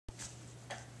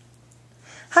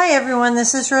Hi everyone,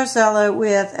 this is Rosella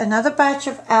with another batch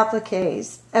of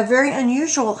appliques, a very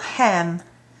unusual hem,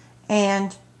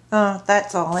 and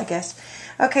that's all I guess.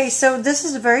 Okay, so this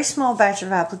is a very small batch of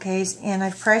appliques and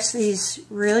I've priced these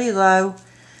really low.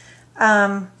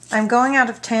 I'm going out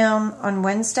of town on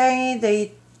Wednesday,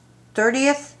 the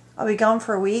 30th. I'll be gone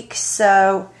for a week,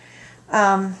 so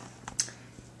I'll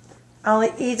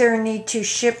either need to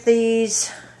ship these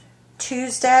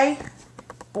Tuesday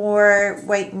or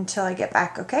wait until I get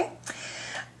back, okay?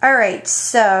 Alright,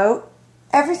 so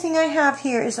everything I have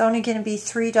here is only going to be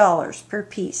 $3 per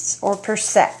piece or per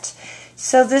set.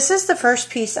 So this is the first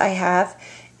piece I have,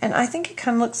 and I think it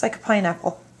kind of looks like a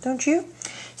pineapple, don't you?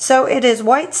 So it is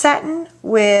white satin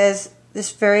with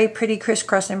this very pretty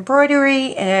crisscross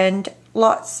embroidery and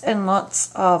lots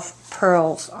of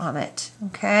pearls on it,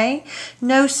 okay?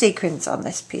 No sequins on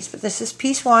this piece, but this is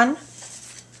piece one.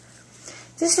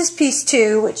 This is piece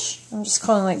two, which I'm just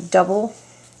calling like double,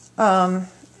 and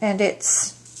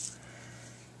it's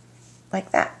like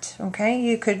that, okay?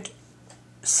 You could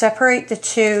separate the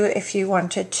two if you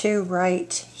wanted to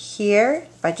right here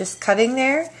by just cutting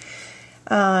there.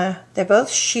 They're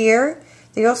both sheer.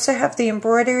 They also have the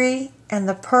embroidery and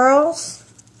the pearls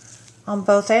on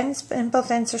both ends, and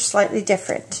both ends are slightly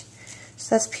different.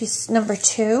 So that's piece number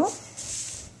two.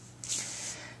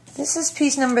 This is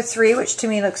piece number three, which to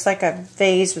me looks like a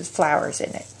vase with flowers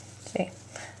in it. See,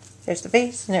 there's the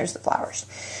vase and there's the flowers.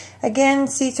 Again,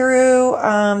 see-through.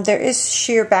 There is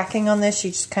sheer backing on this.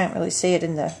 You just can't really see it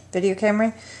in the video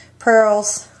camera.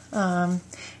 Pearls, and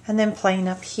then plain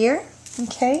up here.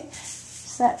 Okay,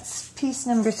 so that's piece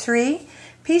number three.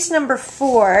 Piece number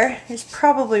four is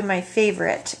probably my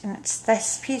favorite, and it's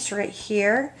this piece right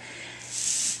here.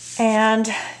 And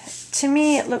to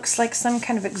me, it looks like some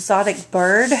kind of exotic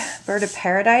bird of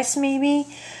paradise maybe.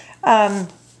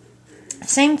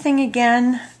 Same thing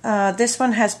again. This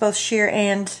one has both sheer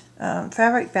and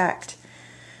fabric-backed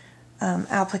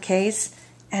appliques.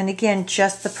 And again,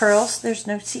 just the pearls. There's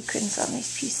no sequins on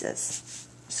these pieces.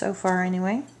 So far,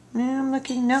 anyway. I'm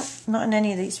looking, nope, not in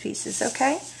any of these pieces,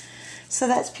 okay? So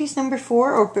that's piece number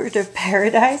four, or bird of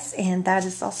paradise, and that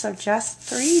is also just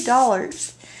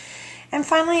 $3. And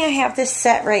finally, I have this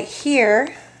set right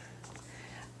here,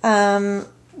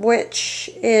 which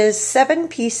is 7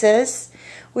 pieces,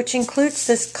 which includes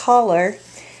this collar.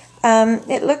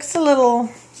 It looks a little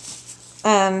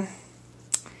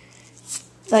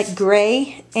like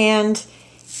gray, and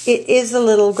it is a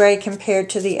little gray compared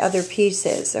to the other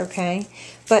pieces, okay?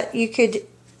 But you could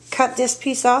cut this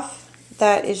piece off.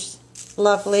 That is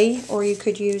lovely, or you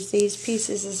could use these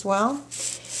pieces as well.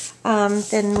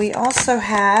 Then we also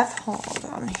have, hold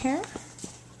on here,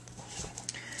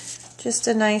 just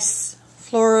a nice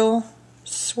floral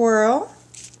swirl.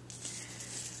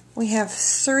 We have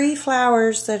 3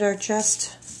 flowers that are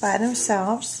just by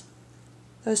themselves.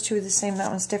 Those two are the same,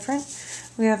 that one's different.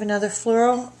 We have another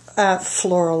flower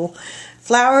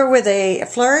with a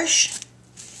flourish,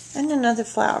 and another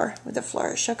flower with a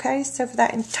flourish, okay? So for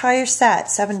that entire set,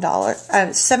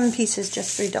 $7, 7 pieces,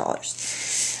 just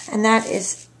 $3. And that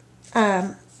is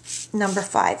number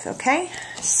 5, okay?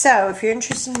 So if you're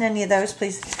interested in any of those,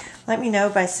 please let me know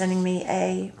by sending me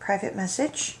a private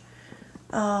message.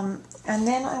 And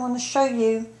then I want to show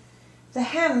you the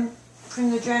hem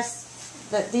from the dress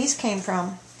that these came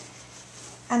from.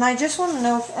 And I just want to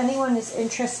know if anyone is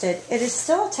interested. It is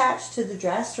still attached to the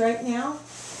dress right now,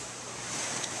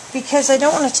 because I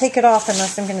don't want to take it off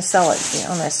unless I'm going to sell it, to be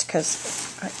honest, because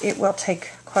it will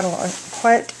take quite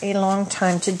a long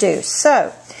time to do.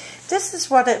 So this is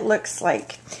what it looks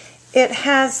like. It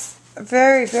has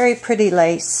very, very pretty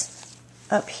lace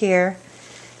up here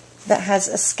that has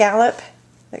a scallop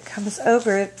that comes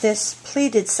over this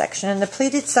pleated section. And the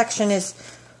pleated section is,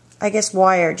 I guess,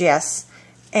 wired, yes,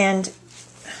 and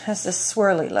has this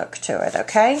swirly look to it,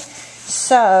 okay?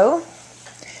 So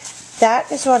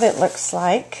that is what it looks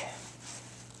like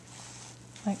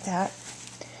that.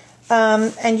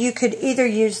 And you could either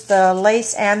use the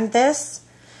lace and this.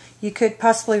 You could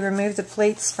possibly remove the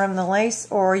pleats from the lace,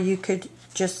 or you could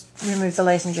just remove the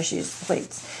lace and just use the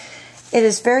pleats. It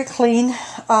is very clean.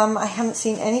 I haven't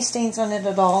seen any stains on it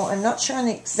at all. I'm not sure on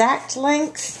the exact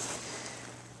length,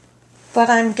 but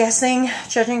I'm guessing,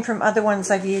 judging from other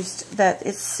ones I've used, that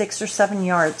it's 6 or 7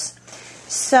 yards.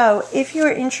 So if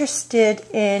you're interested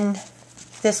in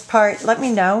this part, let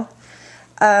me know.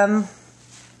 I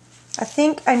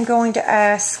think I'm going to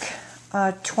ask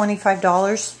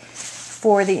 $25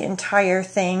 for the entire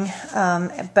thing,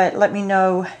 but let me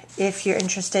know if you're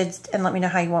interested, and let me know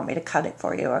how you want me to cut it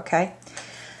for you, okay?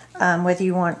 Whether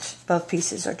you want both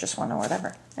pieces or just one or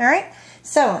whatever. Alright,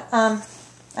 so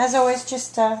as always,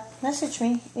 just message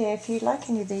me if you like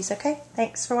any of these, okay?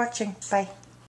 Thanks for watching. Bye.